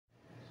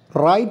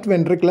Right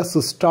ventricular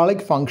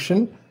systolic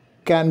function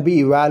can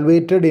be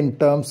evaluated in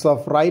terms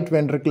of right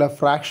ventricular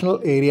fractional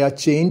area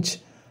change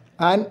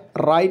and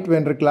right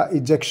ventricular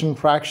ejection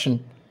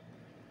fraction.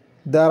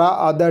 There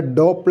are other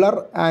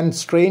Doppler and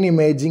strain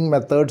imaging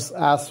methods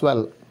as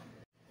well.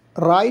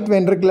 Right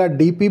ventricular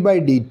dP by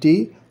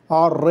dt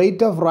or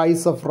rate of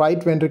rise of right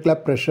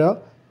ventricular pressure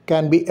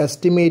can be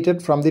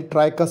estimated from the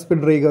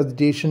tricuspid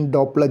regurgitation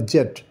Doppler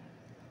jet.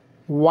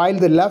 While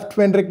the left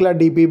ventricular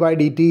dP by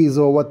dt is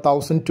over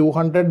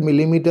 1200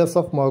 millimeters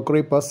of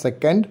mercury per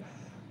second,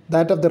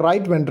 that of the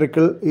right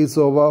ventricle is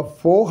over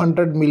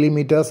 400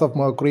 millimeters of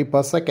mercury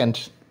per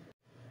second.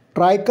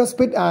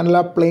 Tricuspid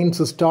annular plane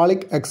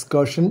systolic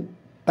excursion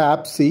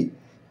 (TAPC)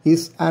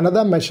 is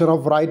another measure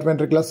of right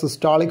ventricular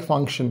systolic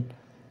function.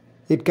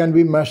 It can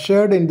be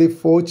measured in the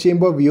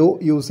four-chamber view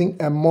using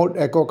M-mode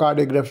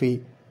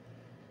echocardiography.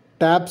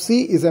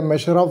 TAPC is a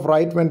measure of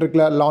right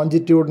ventricular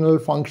longitudinal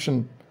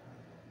function.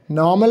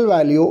 Normal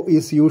value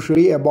is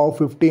usually above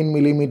 15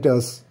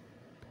 millimeters.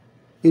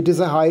 It is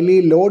a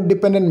highly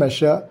load-dependent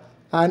measure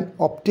and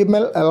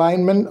optimal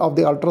alignment of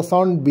the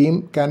ultrasound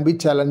beam can be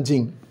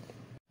challenging.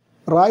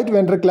 Right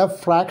ventricular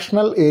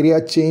fractional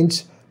area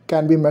change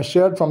can be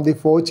measured from the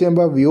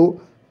four-chamber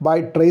view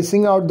by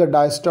tracing out the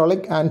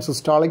diastolic and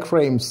systolic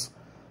frames.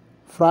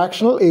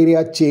 Fractional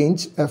area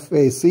change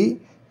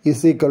FAC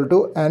is equal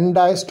to N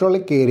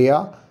diastolic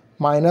area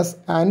minus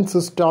N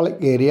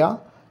systolic area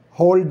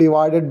whole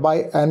divided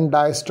by N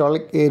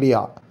diastolic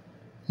area.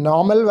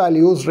 Normal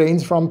values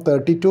range from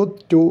 32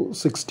 to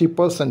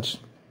 60%.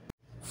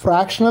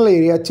 Fractional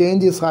area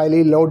change is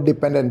highly load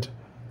dependent.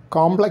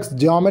 Complex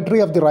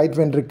geometry of the right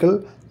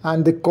ventricle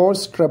and the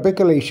coarse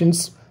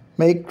trabeculations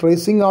make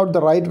tracing out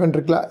the right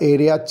ventricular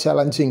area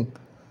challenging.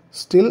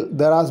 Still,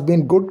 there has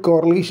been good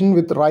correlation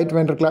with right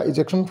ventricular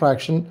ejection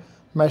fraction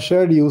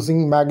measured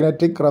using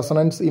magnetic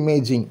resonance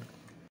imaging.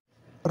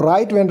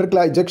 Right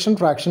ventricular ejection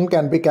fraction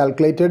can be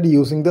calculated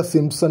using the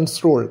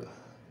Simpson's rule.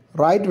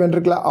 Right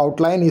ventricular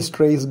outline is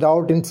traced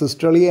out in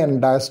systole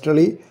and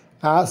diastole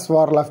as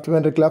for left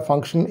ventricular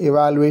function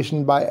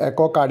evaluation by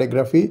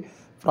echocardiography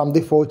from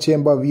the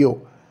four-chamber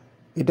view.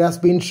 It has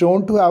been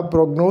shown to have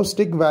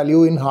prognostic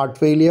value in heart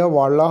failure,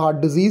 valvular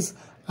heart disease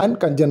and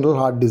congenital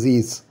heart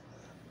disease.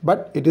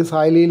 But it is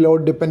highly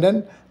load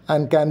dependent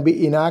and can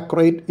be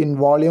inaccurate in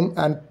volume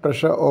and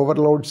pressure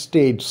overload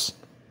states.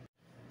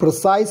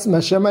 Precise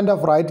measurement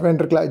of right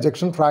ventricular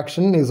ejection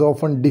fraction is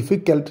often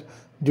difficult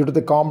due to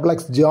the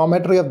complex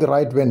geometry of the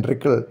right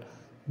ventricle.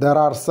 There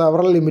are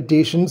several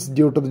limitations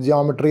due to the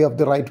geometry of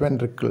the right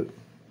ventricle.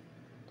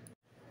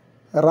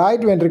 Right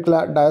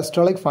ventricular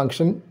diastolic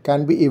function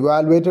can be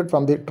evaluated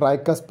from the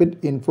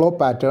tricuspid inflow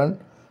pattern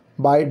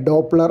by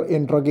Doppler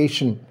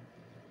interrogation.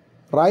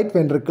 Right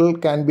ventricle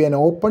can be an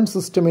open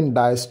system in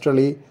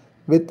diastole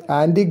with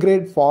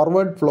antegrade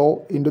forward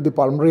flow into the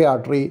pulmonary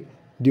artery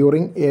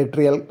during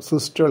atrial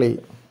systole.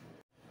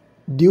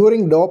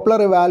 During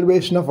Doppler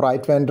evaluation of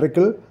right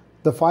ventricle,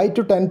 the 5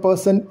 to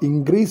 10%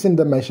 increase in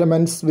the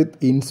measurements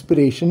with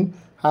inspiration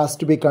has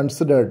to be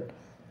considered.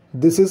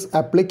 This is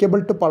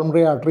applicable to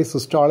pulmonary artery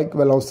systolic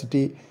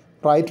velocity,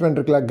 right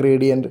ventricular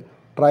gradient,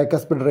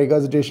 tricuspid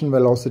regurgitation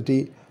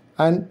velocity,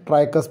 and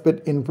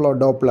tricuspid inflow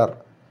Doppler.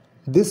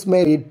 This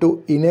may lead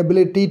to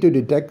inability to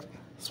detect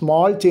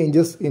small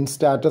changes in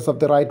status of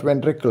the right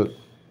ventricle.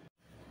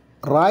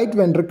 Right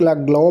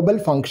ventricular global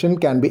function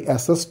can be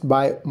assessed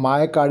by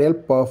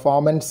myocardial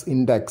performance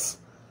index.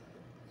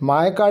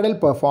 Myocardial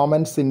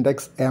performance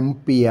index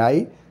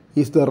MPI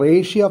is the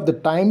ratio of the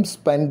time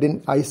spent in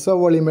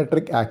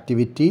isovolumetric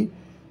activity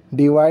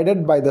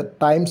divided by the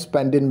time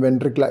spent in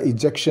ventricular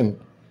ejection.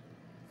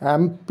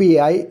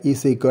 MPI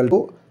is equal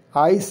to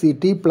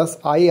ICT plus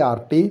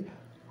IRT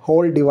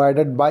whole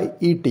divided by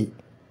ET.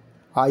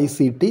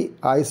 ICT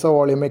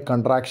isovolumic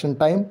contraction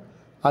time,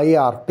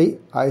 IRT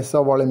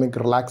isovolumic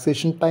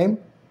relaxation time,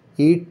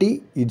 ET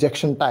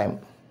ejection time.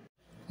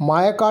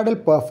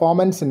 Myocardial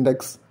performance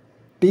index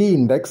T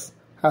index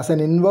has an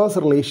inverse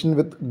relation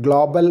with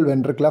global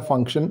ventricular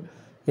function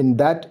in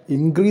that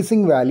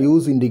increasing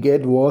values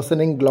indicate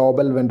worsening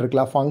global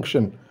ventricular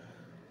function.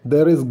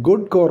 There is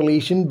good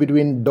correlation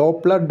between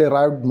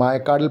Doppler-derived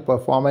myocardial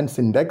performance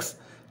index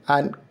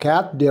and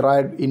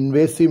cath-derived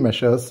invasive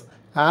measures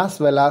as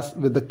well as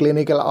with the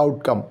clinical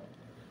outcome.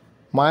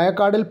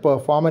 Myocardial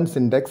performance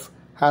index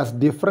has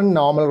different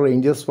normal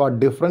ranges for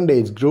different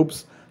age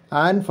groups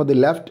and for the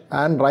left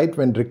and right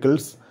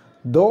ventricles,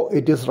 though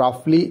it is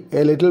roughly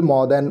a little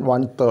more than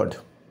 1/3.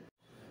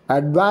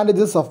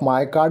 Advantages of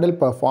myocardial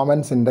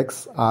performance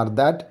index are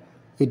that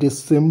it is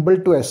simple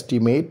to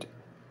estimate,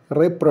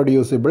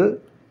 reproducible,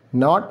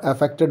 not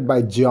affected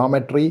by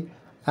geometry,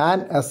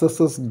 and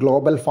assesses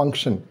global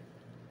function.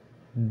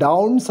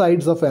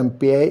 Downsides of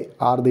MPI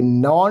are the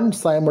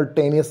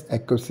non-simultaneous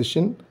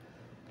acquisition,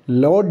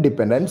 load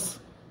dependence,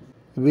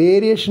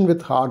 variation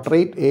with heart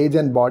rate, age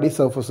and body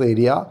surface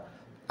area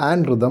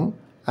and rhythm,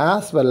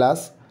 as well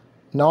as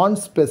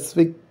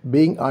non-specific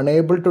being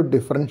unable to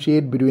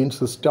differentiate between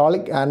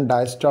systolic and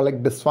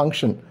diastolic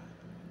dysfunction.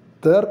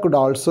 There could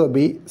also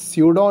be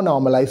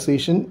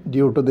pseudo-normalization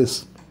due to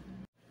this.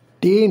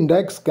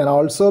 T-index can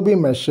also be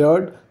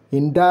measured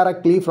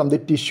indirectly from the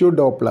tissue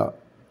Doppler.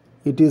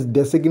 It is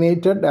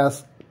designated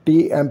as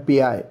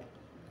TMPI.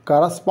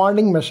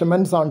 Corresponding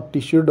measurements on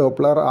tissue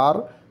Doppler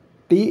are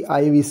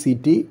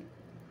TIVCT,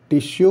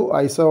 tissue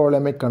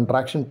isovolumic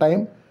contraction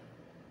time,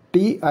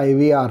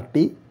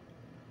 TIVRT,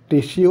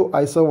 tissue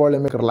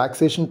isovolumic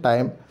relaxation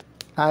time,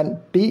 and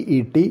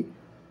TET,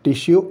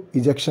 tissue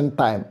ejection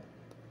time.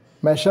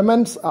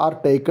 Measurements are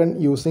taken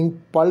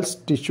using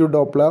pulsed tissue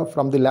Doppler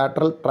from the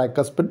lateral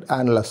tricuspid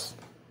annulus.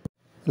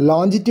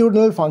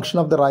 Longitudinal function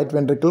of the right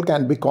ventricle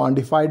can be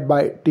quantified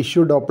by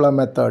tissue Doppler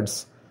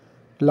methods.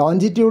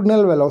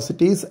 Longitudinal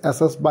velocities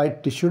assessed by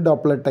tissue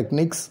Doppler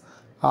techniques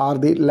are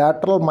the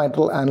lateral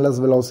mitral annulus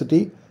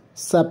velocity,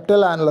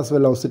 septal annulus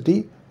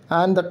velocity,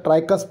 and the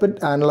tricuspid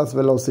annulus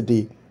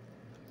velocity.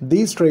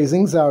 These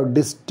tracings have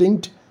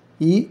distinct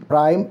E'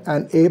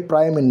 and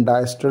A' in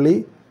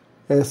diastole,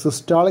 a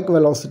systolic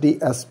velocity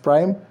S',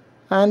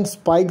 and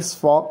spikes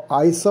for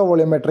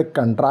isovolumetric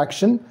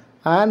contraction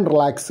and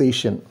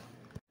relaxation.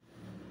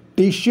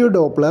 Tissue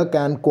Doppler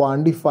can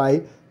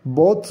quantify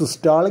both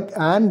systolic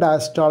and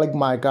diastolic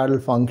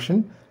myocardial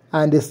function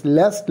and is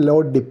less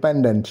load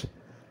dependent.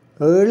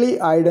 Early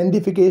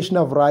identification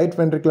of right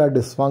ventricular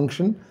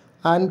dysfunction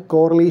and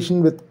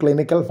correlation with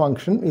clinical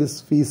function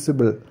is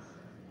feasible.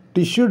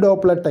 Tissue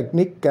Doppler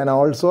technique can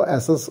also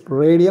assess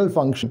radial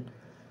function.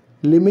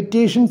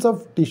 Limitations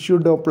of tissue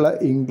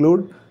Doppler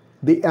include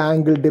the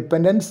angle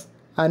dependence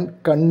and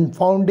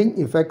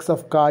confounding effects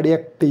of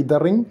cardiac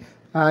tethering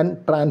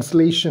and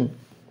translation.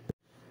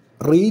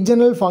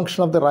 Regional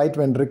function of the right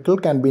ventricle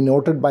can be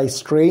noted by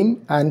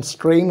strain and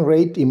strain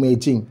rate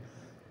imaging.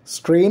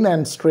 Strain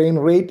and strain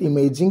rate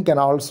imaging can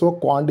also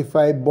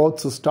quantify both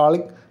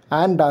systolic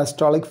and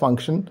diastolic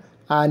function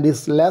and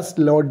is less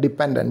load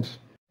dependent.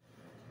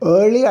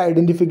 Early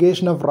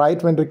identification of right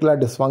ventricular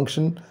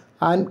dysfunction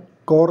and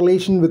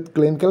correlation with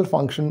clinical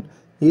function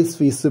is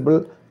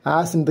feasible,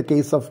 as in the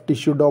case of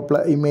tissue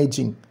Doppler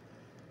imaging.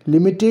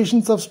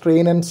 Limitations of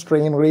strain and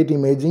strain rate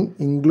imaging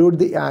include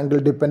the angle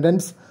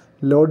dependence,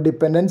 load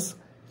dependence,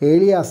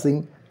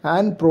 aliasing,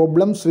 and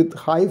problems with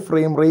high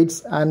frame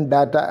rates and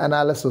data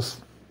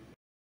analysis.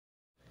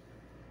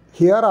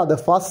 Here are the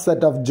first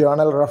set of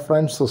journal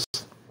references.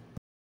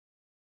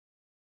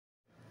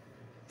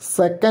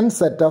 Second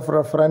set of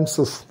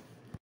references.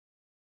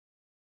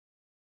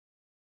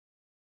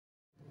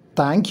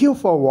 Thank you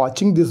for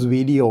watching this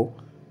video.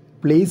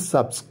 Please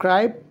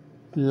subscribe,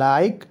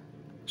 like,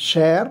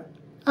 share,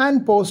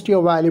 and post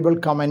your valuable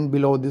comment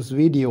below this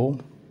video.